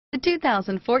The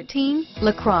 2014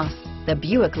 LaCrosse. The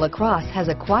Buick LaCrosse has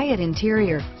a quiet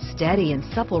interior, steady and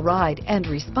supple ride, and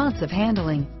responsive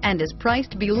handling, and is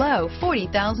priced below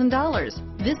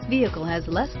 $40,000. This vehicle has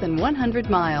less than 100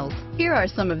 miles. Here are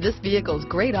some of this vehicle's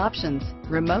great options: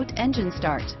 remote engine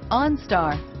start,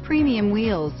 OnStar, premium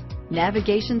wheels,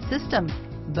 navigation system,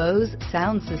 Bose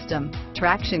sound system,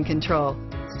 traction control,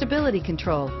 stability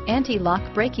control,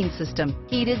 anti-lock braking system,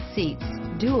 heated seats,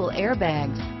 dual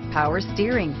airbags, power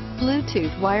steering,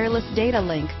 Bluetooth wireless data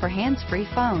link for hands-free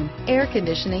phone, air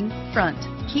conditioning, front,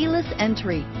 keyless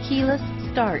entry, keyless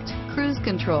start, cruise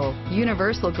control,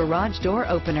 universal garage door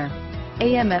opener,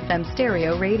 AM/FM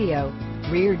stereo radio,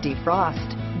 rear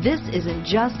defrost. This isn't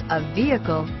just a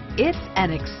vehicle, it's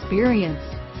an experience.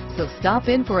 So stop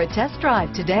in for a test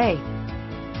drive today.